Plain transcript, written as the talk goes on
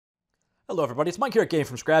Hello everybody, it's Mike here at Game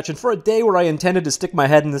From Scratch, and for a day where I intended to stick my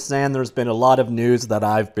head in the sand, there's been a lot of news that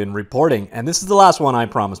I've been reporting, and this is the last one I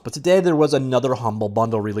promise, but today there was another Humble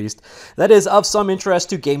Bundle released that is of some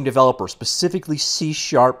interest to game developers, specifically C#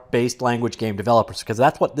 based language game developers, because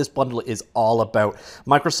that's what this bundle is all about,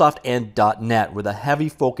 Microsoft and .NET, with a heavy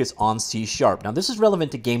focus on C#. Now this is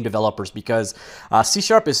relevant to game developers because C#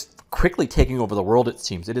 is quickly taking over the world, it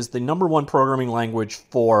seems. It is the #1 programming language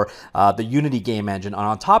for the Unity game engine, and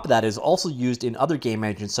on top of that, it is also used in other game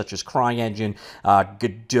engines such as CryEngine,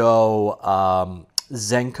 Godot,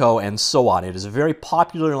 Zenko, and so on. It is a very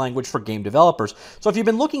popular language for game developers. So if you've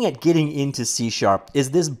been looking at getting into C#,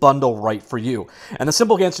 is this bundle right for you? And the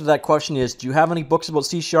simple answer to that question is, do you have any books about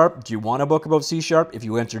C#? Do you want a book about C#? If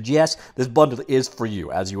you answered yes, this bundle is for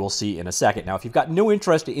you, as you will see in a second. Now, if you've got no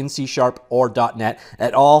interest in C# or .NET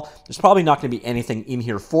at all, there's probably not going to be anything in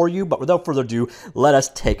here for you, but without further ado, let us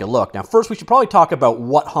take a look. Now, first, we should probably talk about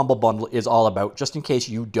what Humble Bundle is all about, just in case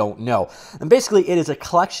you don't know. And basically, it is a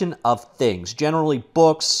collection of things, generally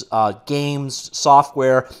books, games,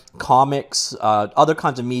 software, comics, other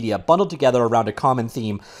kinds of media bundled together around a common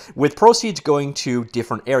theme with proceeds going to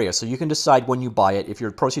different areas. So you can decide when you buy it if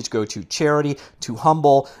your proceeds go to charity, to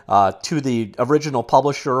Humble, to the original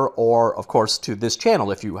publisher, or of course to this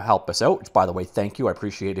channel if you help us out, which by the way, thank you. I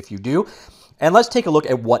appreciate it if you do. And let's take a look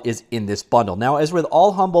at what is in this bundle. Now, as with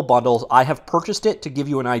all Humble Bundles, I have purchased it to give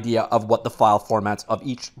you an idea of what the file formats of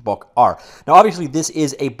each book are. Now, obviously, this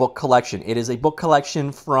is a book collection. It is a book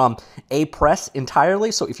collection from APress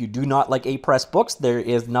entirely, so if you do not like APress books, there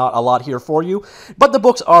is not a lot here for you. But the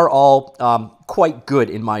books are all quite good,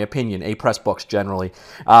 in my opinion, APress books generally.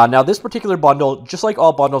 Now, this particular bundle, just like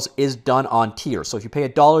all bundles, is done on tiers. So if you pay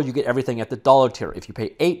 $1, you get everything at the $1 tier. If you pay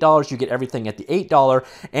 $8, you get everything at the $8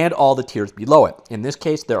 and all the tiers below it. In this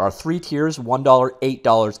case, there are 3 tiers, $1,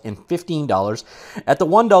 $8, and $15. At the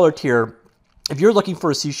 $1 tier, if you're looking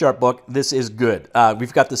for a C# book, this is good.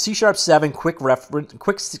 We've got the C# 7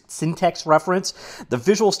 quick syntax reference, the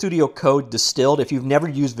Visual Studio Code Distilled. If you've never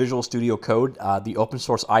used Visual Studio Code, the open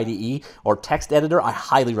source IDE or text editor, I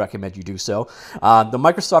highly recommend you do so. The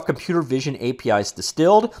Microsoft Computer Vision APIs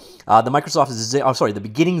Distilled, the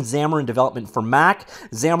beginning Xamarin development for Mac.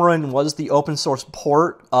 Xamarin was the open source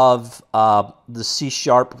port of the C#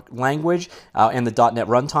 language and the .NET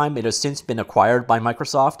runtime. It has since been acquired by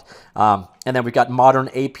Microsoft. And then we've got modern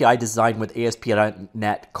API design with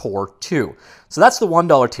ASP.NET Core 2. So that's the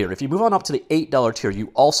 $1 tier. If you move on up to the $8 tier, you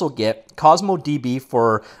also get CosmoDB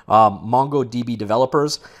for MongoDB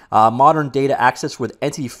developers, modern data access with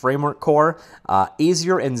Entity Framework Core,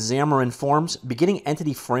 Azure and Xamarin Forms, beginning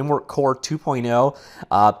Entity Framework Core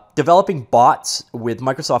 2.0, developing bots with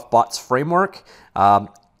Microsoft Bots Framework,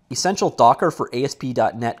 Essential Docker for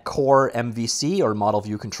ASP.NET Core MVC or Model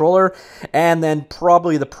View Controller, and then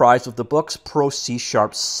probably the prize of the books, Pro C#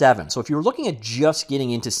 7. So if you're looking at just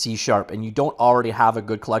getting into C# and you don't already have a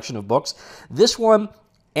good collection of books, this one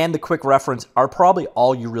and the quick reference are probably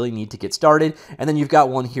all you really need to get started. And then you've got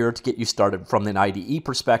one here to get you started from an IDE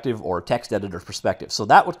perspective or text editor perspective. So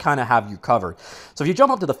that would kind of have you covered. So if you jump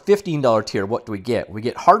up to the $15 tier, what do we get? We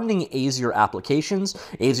get hardening Azure applications,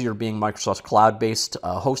 Azure being Microsoft's cloud-based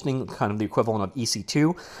hosting, kind of the equivalent of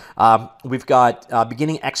EC2. We've got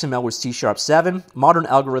beginning XML with C# 7, modern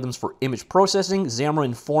algorithms for image processing,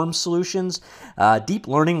 Xamarin Form solutions, deep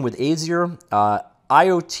learning with Azure,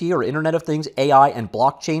 IoT or Internet of Things, AI, and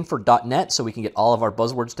blockchain for .NET, so we can get all of our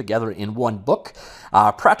buzzwords together in one book.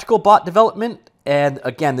 Practical bot development, and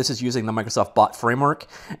again, this is using the Microsoft Bot Framework.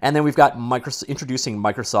 And then we've got introducing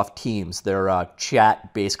Microsoft Teams, their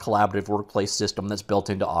chat-based collaborative workplace system that's built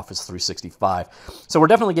into Office 365. So we're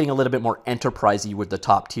definitely getting a little bit more enterprisey with the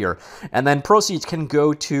top tier. And then proceeds can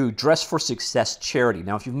go to Dress for Success charity.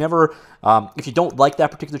 Now, if you've never, if you don't like that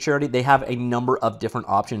particular charity, they have a number of different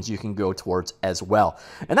options you can go towards as well.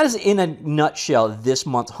 And that is, in a nutshell, this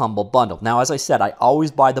month's Humble Bundle. Now, as I said, I always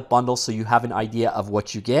buy the bundle so you have an idea of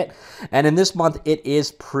what you get. And in this month, it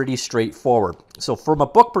is pretty straightforward. So from a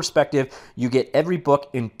book perspective, you get every book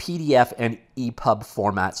in PDF and EPUB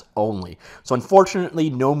formats only. So unfortunately,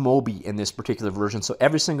 no Mobi in this particular version, so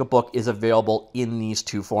every single book is available in these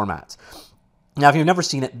two formats. Now, if you've never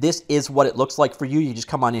seen it, this is what it looks like for you. You just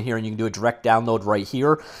come on in here and you can do a direct download right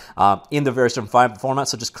here in the various different formats.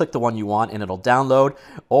 So just click the one you want and it'll download,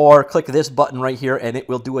 or click this button right here and it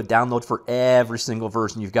will do a download for every single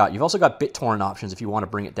version you've got. You've also got BitTorrent options if you want to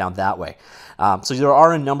bring it down that way. So there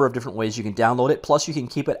are a number of different ways you can download it. Plus, you can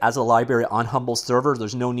keep it as a library on Humble's server.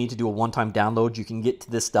 There's no need to do a one-time download. You can get to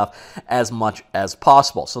this stuff as much as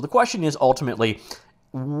possible. So the question is ultimately,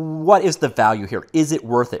 what is the value here? Is it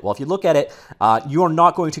worth it? Well, if you look at it, you are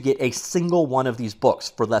not going to get a single one of these books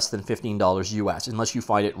for less than $15 US unless you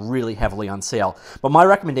find it really heavily on sale. But my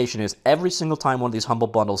recommendation is every single time one of these Humble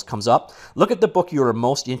Bundles comes up, look at the book you are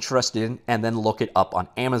most interested in and then look it up on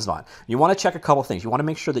Amazon. You want to check a couple things. You want to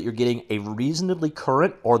make sure that you're getting a reasonably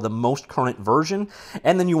current or the most current version,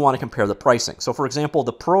 and then you want to compare the pricing. So for example,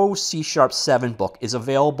 the Pro C# 7 book is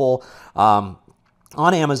available on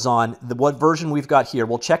Amazon. What version we've got here,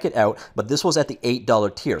 we'll check it out, but this was at the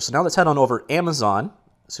 $8 tier. So now let's head on over to Amazon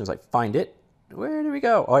as soon as I find it. Where do we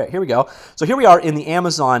go? All right, here we go. So here we are in the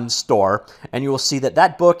Amazon store, and you will see that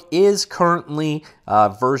that book is currently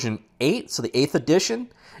version 8, so the 8th edition.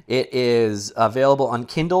 It is available on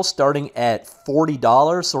Kindle starting at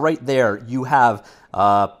 $40. So right there, you have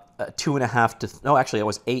 2.5 to, no, actually it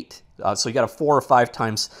was 8. So you got a 4 or 5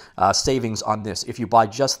 times savings on this if you buy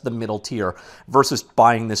just the middle tier versus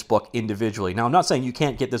buying this book individually. Now, I'm not saying you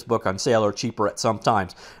can't get this book on sale or cheaper at some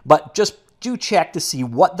times, but just do check to see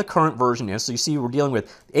what the current version is. So you see we're dealing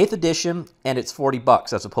with 8th edition and it's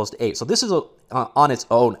 $40 as opposed to 8. So this is on its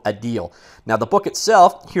own a deal. Now the book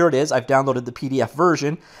itself, here it is. I've downloaded the PDF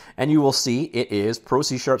version and you will see it is Pro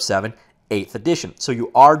C# 7 8th edition. So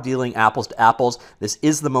you are dealing apples to apples. This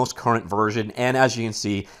is the most current version, and as you can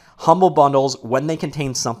see, Humble Bundles, when they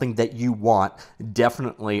contain something that you want,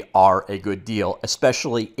 definitely are a good deal,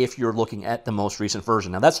 especially if you're looking at the most recent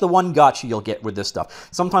version. Now, that's the one gotcha you'll get with this stuff.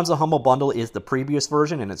 Sometimes the Humble Bundle is the previous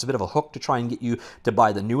version, and it's a bit of a hook to try and get you to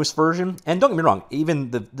buy the newest version. And don't get me wrong,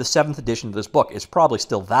 even the 7th edition of this book is probably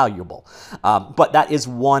still valuable. But that is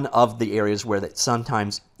one of the areas where that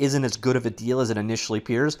sometimes isn't as good of a deal as it initially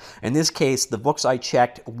appears. In this case, the books I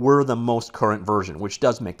checked were the most current version, which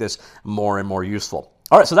does make this more and more useful.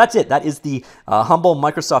 All right, so that's it. That is the Humble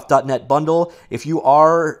Microsoft.NET bundle. If you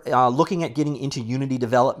are looking at getting into Unity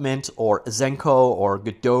development or Zenko or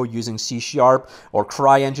Godot using C# or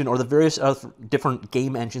CryEngine or the various other different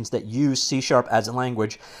game engines that use C# as a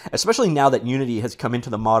language, especially now that Unity has come into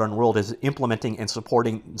the modern world, is implementing and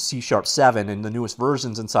supporting C# 7 and the newest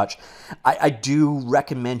versions and such, I do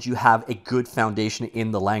recommend you have a good foundation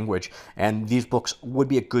in the language, and these books would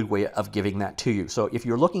be a good way of giving that to you. So if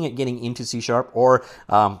you're looking at getting into C# or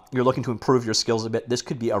you're looking to improve your skills a bit, this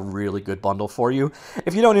could be a really good bundle for you.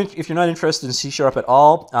 If you're not interested in C# at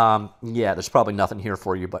all, yeah, there's probably nothing here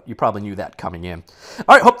for you, but you probably knew that coming in.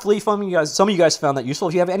 All right, hopefully some of you guys found that useful.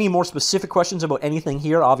 If you have any more specific questions about anything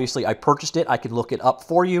here, obviously I purchased it. I can look it up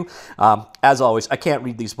for you. As always, I can't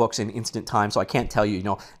read these books in instant time, so I can't tell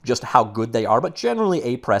you, just how good they are, but generally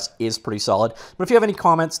APress is pretty solid. But if you have any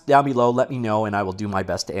comments down below, let me know, and I will do my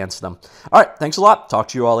best to answer them. All right, thanks a lot. Talk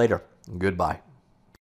to you all later. Goodbye.